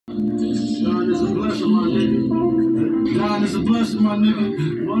God is a blessing, my nigga. God is a blessing, my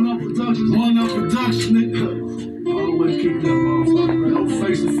nigga. One up production, nigga. Always keep that motherfucker, man. Don't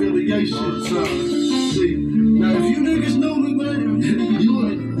face affiliation, son. See, now if you niggas know me, man, you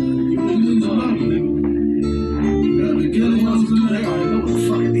niggas love me, nigga. The killing ones do, they already know what the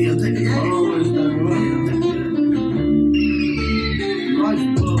fuck it is. They always that right. Life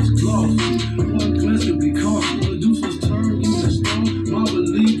bugs gloss. One glance could be costly. Producers turn you to stone. My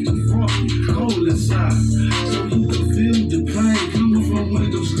belief is frosty, cold inside. So you can feel the pain coming from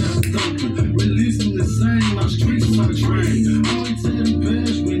windows left open. Releasing the same, my streets are trained. Only teddy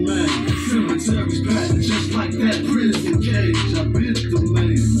bears remain. Cemeteries packed just like that prison cage. I've been through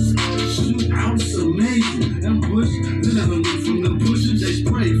mazes. Shootouts amazing. Ambush, literally from the bushes they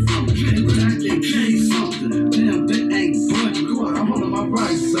spray from. Came back and came something. Damn, they ain't budging. Good, I'm on my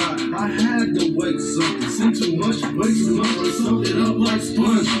right side. I had to wake something. Seen too much, way too much, but soak it up like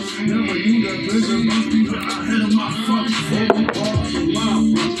sponge. Never knew that prison must be where I had my function. Every bars of my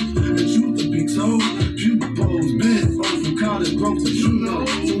function. And truth to be told, pupils been over college broke, but you know.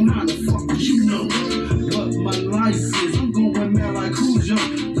 So how the fuck would you know what my life is? I'm going mad like Cujo.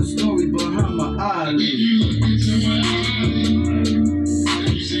 The story behind my eyelids.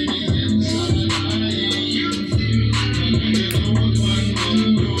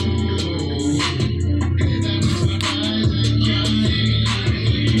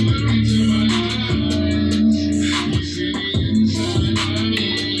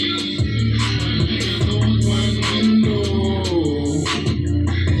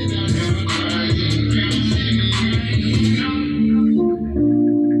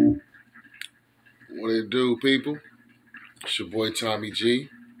 Do people, it's your boy Tommy G.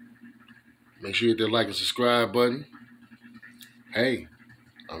 Make sure you hit that like and subscribe button. Hey,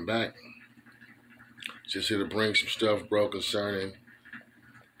 I'm back. Just here to bring some stuff, bro, concerning,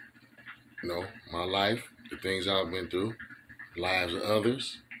 my life, the things I've been through, lives of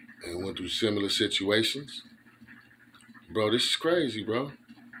others, and went through similar situations. Bro, this is crazy, bro.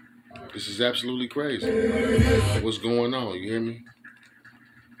 This is absolutely crazy. What's going on? You hear me?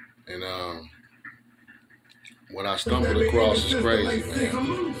 And what I stumbled across is crazy,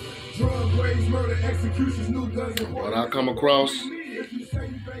 man. What I come across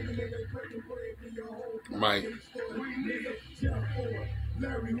might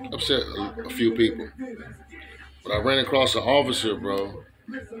upset a few people. But I ran across an officer, bro,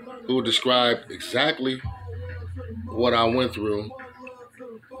 who described exactly what I went through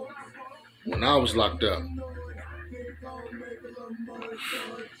when I was locked up.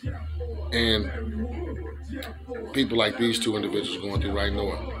 And people like these two individuals going through right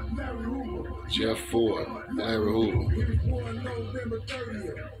now. Jeff Ford, Larry Hoover.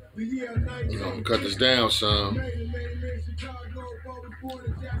 Cut this down, son.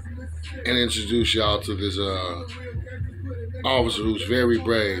 And introduce y'all to this officer who's very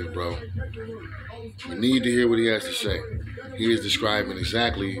brave, bro. You need to hear what he has to say. He is describing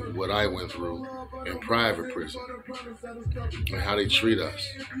exactly what I went through in private prison and how they treat us.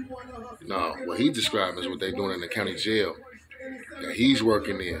 No, what he's describing is what they're doing in the county jail that he's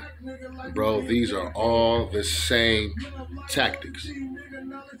working in. Bro, these are all the same tactics.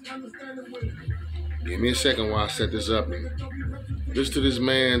 Give me a second while I set this up and listen to this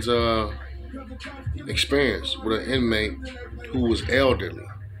man's experience with an inmate who was elderly,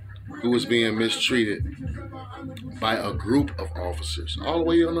 who was being mistreated by a group of officers, all the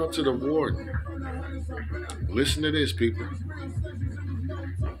way on up to the warden. Listen to this, people.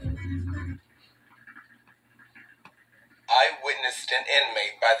 I witnessed an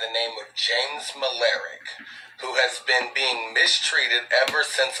inmate by the name of James Malerick, who has been being mistreated ever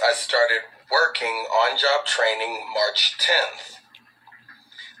since I started working on-job training March 10th.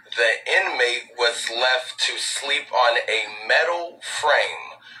 The inmate was left to sleep on a metal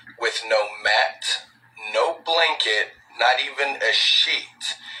frame with no mat, no blanket, not even a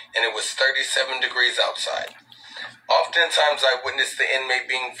sheet, and it was 37 degrees outside. Oftentimes I witnessed the inmate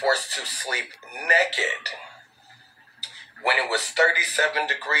being forced to sleep naked when it was 37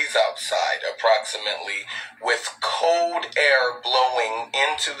 degrees outside, approximately, with cold air blowing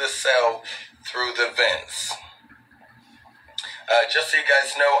into the cell through the vents. Just so you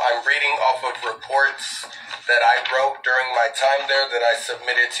guys know, I'm reading off of reports that I wrote during my time there, that I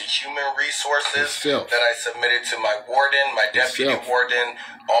submitted to Human Resources, that I submitted to my warden, my deputy warden,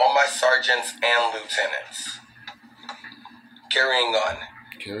 all my sergeants and lieutenants. Carrying on.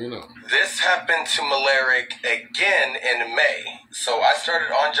 This happened to Malerick again in May. So I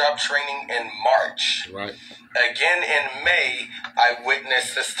started on-job training in March. Right. Again in May, I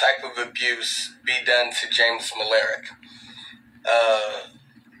witnessed this type of abuse be done to James Malerick.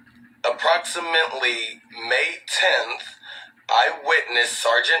 approximately May 10th, I witnessed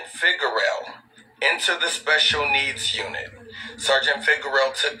Sergeant Figuerel enter the Special Needs Unit. Sergeant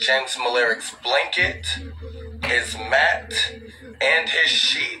Figuerel took James Maleric's blanket, his mat, and his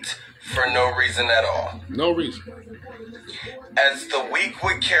sheet for no reason at all. No reason. As the week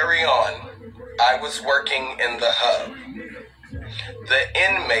would carry on, I was working in the hub. The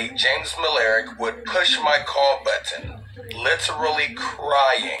inmate, James Maleric, would push my call button, literally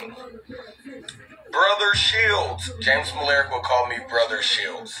crying. Brother Shields. James Maleric would call me Brother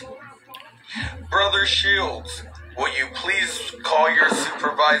Shields. Brother Shields, will you please call your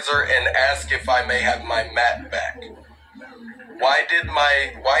supervisor and ask if I may have my mat back? Why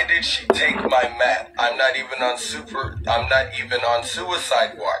did she take my mat? I'm not even on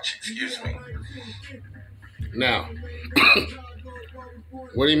suicide watch, excuse me. Now,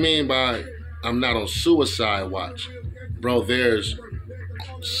 what do you mean by I'm not on suicide watch? Bro, there's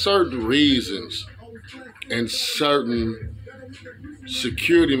certain reasons and certain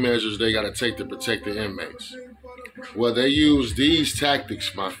security measures they got to take to protect the inmates. Well, they use these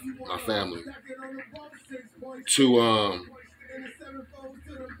tactics, my family, to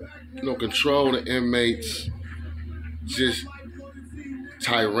control the inmates. Just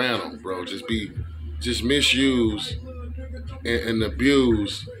tyrannical, bro. Just misuse and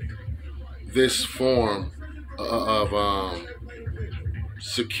abuse this form of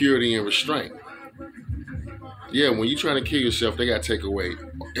security and restraint. Yeah, when you're trying to kill yourself, they got to take away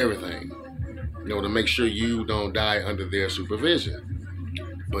everything, to make sure you don't die under their supervision.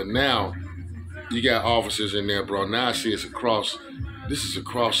 But now, you got officers in there, bro. Now I see this is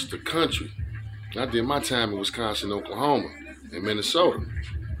across the country. I did my time in Wisconsin, Oklahoma, and Minnesota.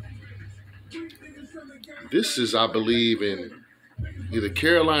 This is, I believe, in either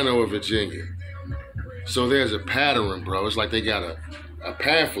Carolina or Virginia. So there's a pattern, bro. It's like they got a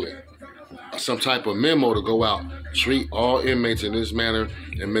pamphlet, some type of memo to go out, treat all inmates in this manner,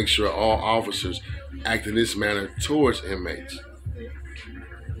 and make sure all officers act in this manner towards inmates.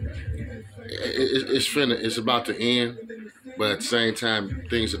 It's about to end, but at the same time,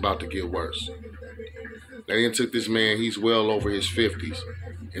 things about to get worse. They done took this man, he's well over his 50s,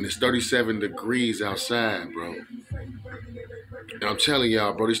 and it's 37 degrees outside, bro. And I'm telling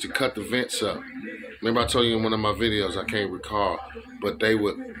y'all, bro, they used to cut the vents up. Remember I told you in one of my videos, I can't recall, but they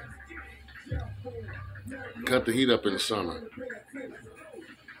would cut the heat up in the summer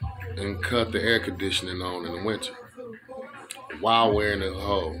and cut the air conditioning on in the winter while wearing the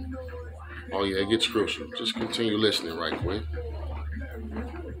hole. Oh yeah, it gets crucial. Just continue listening right quick.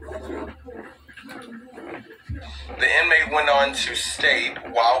 The inmate went on to state,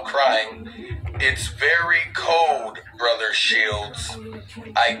 while crying, "It's very cold, Brother Shields.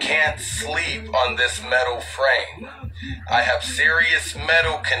 I can't sleep on this metal frame. I have serious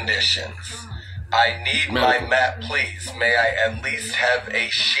medical conditions. I need my mat, please. May I at least have a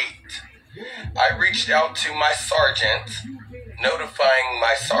sheet?" I reached out to my sergeant, notifying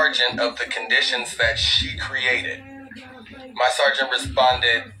my sergeant of the conditions that she created. My sergeant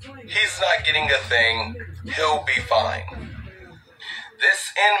responded, "He's not getting a thing. He'll be fine."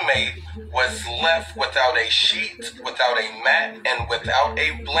 This inmate was left without a sheet, without a mat, and without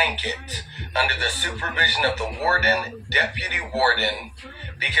a blanket under the supervision of the warden, deputy warden,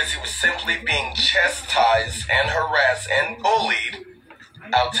 because he was simply being chastised and harassed and bullied.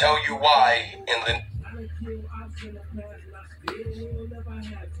 I'll tell you why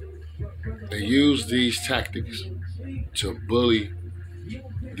They use these tactics to bully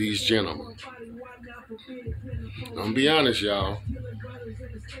these gentlemen. I'm gonna be honest, y'all.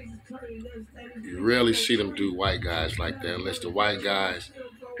 You rarely see them do white guys like that, unless the white guys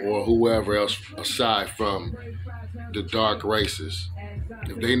or whoever else aside from the dark races.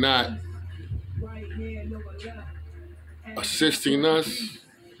 If they not assisting us,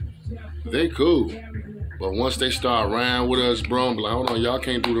 they cool. But once they start around with us, bro, I'm like, hold on, y'all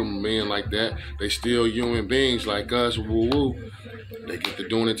can't do them men like that. They still human beings like us, woo-woo. They get to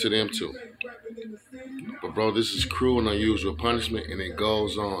doing it to them too. But bro, this is cruel and unusual punishment, and it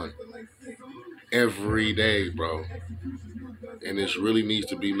goes on every day, bro. And this really needs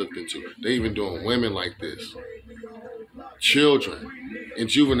to be looked into. They even doing women like this. Children in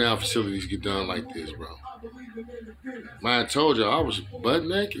juvenile facilities get done like this, bro. Man, I told you I was butt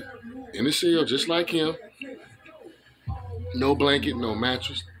naked in the cell, just like him. No blanket, no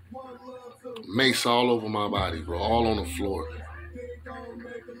mattress. Mace all over my body, bro, all on the floor.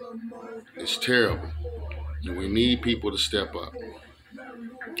 It's terrible. And we need people to step up.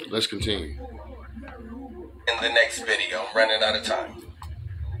 Let's continue. In the next video, I'm running out of time.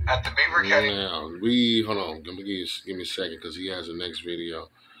 At the Beaver County. Now, hold on. Give me a second, because he has the next video.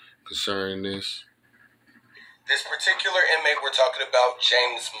 concerning this? This particular inmate we're talking about,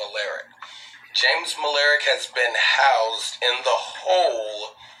 James Malerick. James Malerick has been housed in the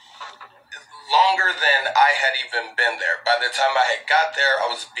hole longer than I had even been there. By the time I had got there, I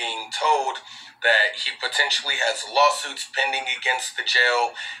was being told that he potentially has lawsuits pending against the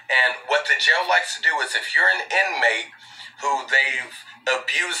jail. And what the jail likes to do is, if you're an inmate who they've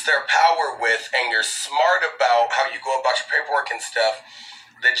abused their power with and you're smart about how you go about your paperwork and stuff,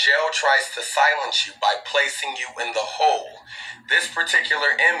 the jail tries to silence you by placing you in the hole. This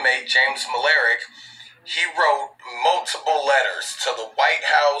particular inmate, James Malerick, he wrote multiple letters to the White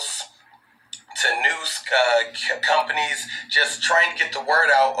House, to news companies, just trying to get the word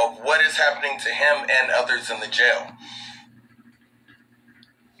out of what is happening to him and others in the jail.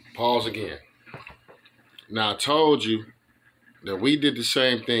 Pause again. Now, I told you that we did the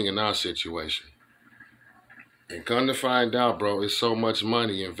same thing in our situation. And come to find out, bro, it's so much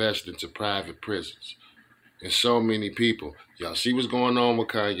money invested into private prisons. And so many people. Y'all see what's going on with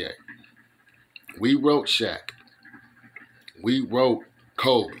Kanye. We wrote Shaq. We wrote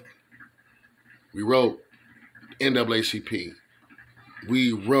Kobe. We wrote NAACP.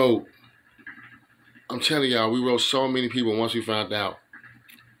 We wrote, I'm telling y'all, we wrote so many people once we found out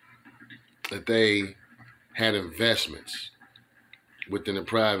that they had investments within the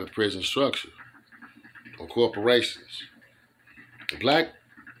private prison structure or corporations. Black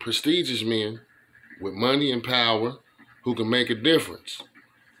prestigious men with money and power who can make a difference,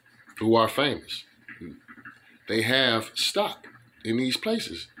 who are famous. They have stock in these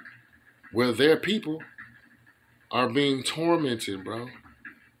places where their people are being tormented, bro.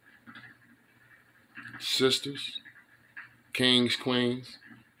 Sisters, kings, queens.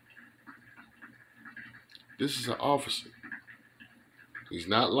 This is an officer. He's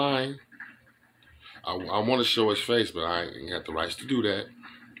not lying. I want to show his face, but I ain't got the rights to do that.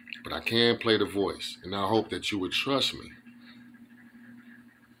 But I can play the voice, and I hope that you would trust me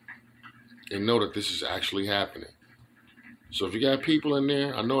and know that this is actually happening. So if you got people in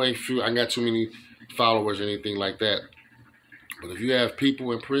there, I know I ain't got too many followers or anything like that, but if you have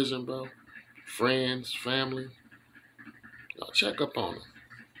people in prison, bro, friends, family, y'all check up on them.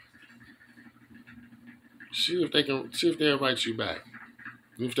 See if they'll write you back.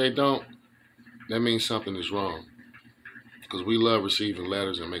 And if they don't, that means something is wrong. Because we love receiving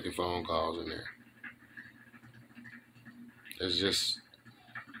letters and making phone calls in there. That's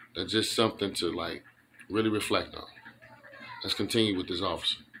just something to like really reflect on. Let's continue with this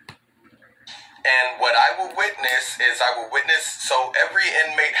officer. And what I will witness is so every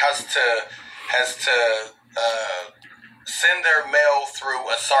inmate has to send their mail through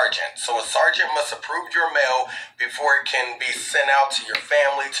a sergeant. So a sergeant must approve your mail before it can be sent out to your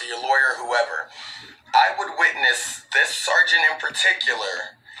family, to your lawyer, whoever. I would witness this sergeant in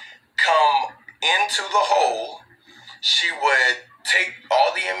particular come into the hole. She would take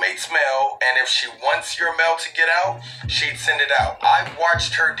all the inmates' mail, and if she wants your mail to get out, she'd send it out. I've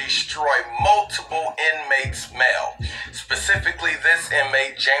watched her destroy multiple inmates' mail, specifically this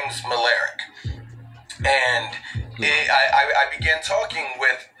inmate, James Malerick. And I began talking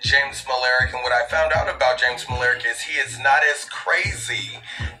with James Malerick, and what I found out about James Malerick is he is not as crazy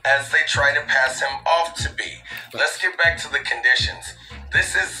as they try to pass him off to be. Let's get back to the conditions.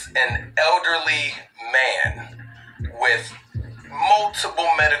 This is an elderly man with multiple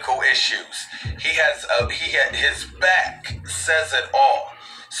medical issues. His back says it all.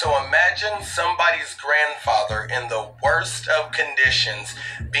 So imagine somebody's grandfather in the worst of conditions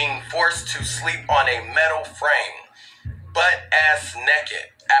being forced to sleep on a metal frame, butt-ass naked,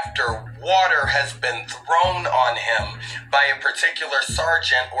 after water has been thrown on him by a particular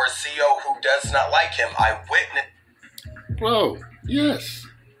sergeant or CO who does not like him. I witnessed... Bro, yes.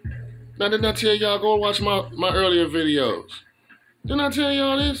 Now, didn't I tell y'all go watch my earlier videos? Didn't I tell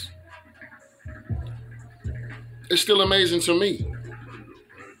y'all this? It's still amazing to me.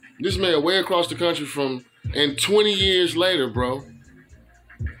 This man way across the country and 20 years later, bro,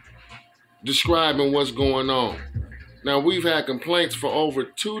 describing what's going on. Now, we've had complaints for over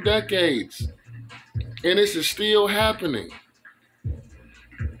 2 decades, and this is still happening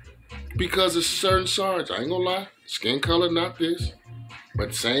because of certain sergeants. I ain't gonna lie, skin color, not this, but at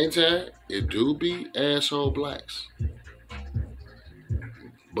the same time, it do be asshole blacks.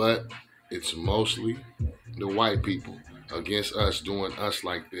 But it's mostly the white people against us doing us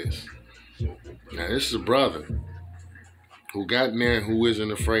like this. Now, this is a brother who got in there and who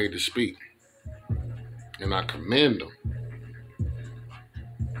isn't afraid to speak. And I commend him.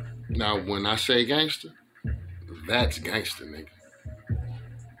 Now, when I say gangster, that's gangster, nigga.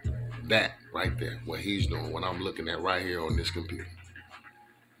 That right there, what he's doing, what I'm looking at right here on this computer.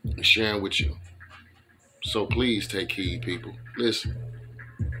 and sharing with you. So please take heed, people. Listen,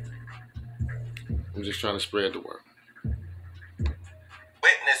 I'm just trying to spread the word.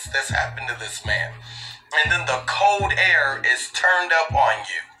 Witness this happen to this man. And then the cold air is turned up on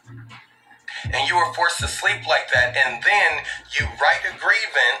you. And you are forced to sleep like that. And then you write a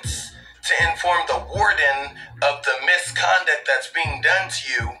grievance to inform the warden of the misconduct that's being done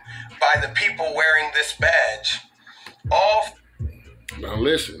to you by the people wearing this badge. Now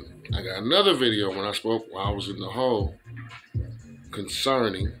listen, I got another video when I was in the hole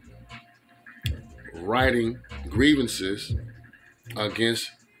concerning writing grievances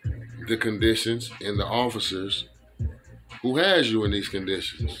against the conditions and the officers who has you in these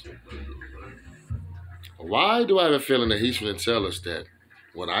conditions. Why do I have a feeling that he's going to tell us that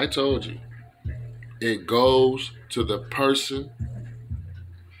what I told you, it goes to the person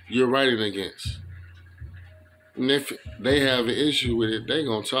you're writing against? And if they have an issue with it, they're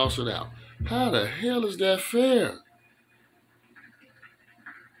going to toss it out. How the hell is that fair?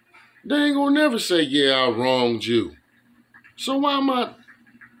 They ain't going to never say, yeah, I wronged you. So why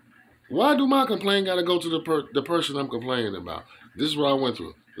do my complaint got to go to the person I'm complaining about? This is what I went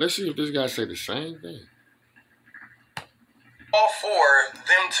through. Let's see if this guy say the same thing. All for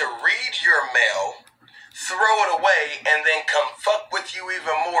them to read your mail, throw it away, and then come fuck with you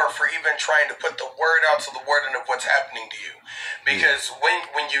even more for even trying to put the word out to the warden of what's happening to you. Because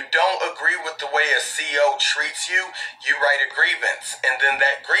when you don't agree with the way a CO treats you, you write a grievance. And then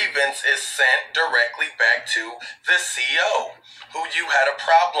that grievance is sent directly back to the CO who you had a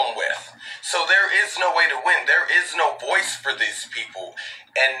problem with. So there is no way to win. There is no voice for these people.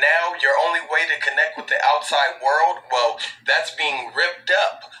 And now your only way to connect with the outside world, well, that's being ripped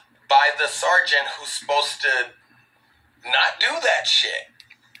up by the sergeant who's supposed to not do that shit.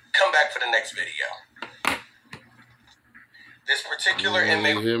 Come back for the next video. This particular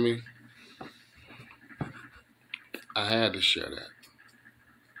inmate... You hear me? I had to share that.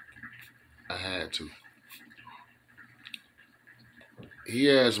 I had to. He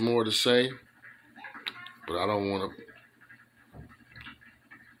has more to say, but I don't want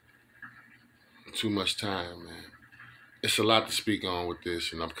too much time, man. It's a lot to speak on with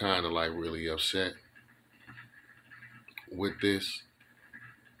this, and I'm kind of like really upset with this.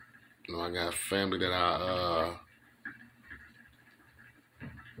 You know, I got family that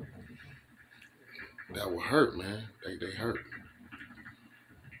that were hurt, man. They hurt.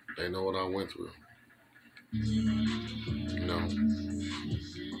 They know what I went through. You know.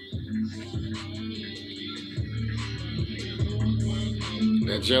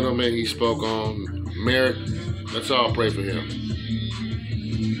 That gentleman he spoke on, Merrick, let's all pray for him.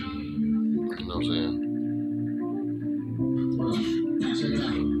 You know what I'm saying?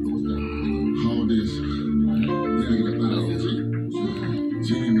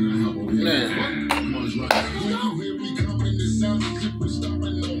 Man.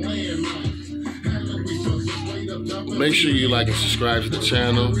 Make sure you like and subscribe to the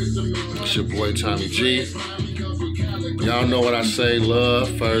channel. It's your boy Tommy G. Y'all know what I say, love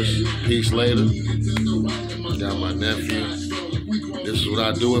first, peace later. Got my nephew. This is what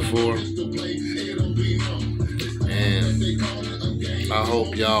I do it for. And I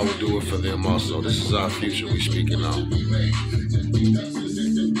hope y'all will do it for them also. This is our future we speaking on.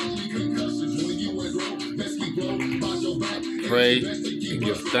 I pray and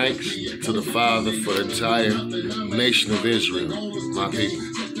give thanks to the Father for the entire nation of Israel, my people,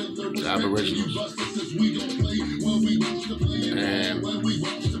 the Aboriginals. And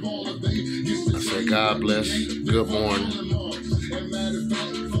I say God bless, good morning.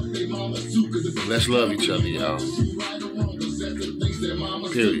 Let's love each other, y'all.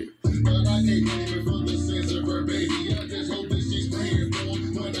 Period.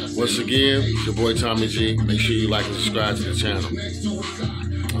 Once again, it's your boy Tommy G. Make sure you like and subscribe to the channel.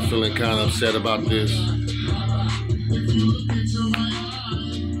 I'm feeling kind of upset about this.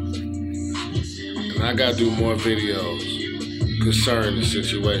 And I gotta do more videos concerning the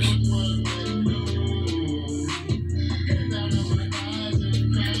situation.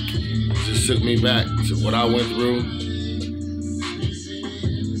 It just took me back to what I went through.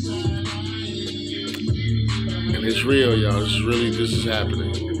 And it's real, y'all. This is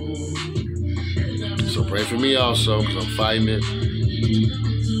happening. So pray for me also, because I'm fighting it.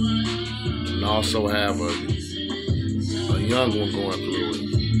 And also have a young one going through it.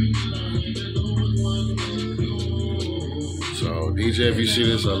 So DJ, if you see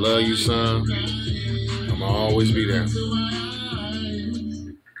this, I love you, son. I'ma always be there.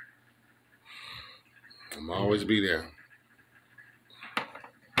 I'ma always be there.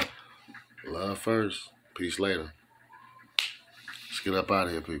 Love first, peace later. Let's get up out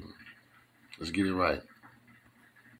of here, people. Let's get it right.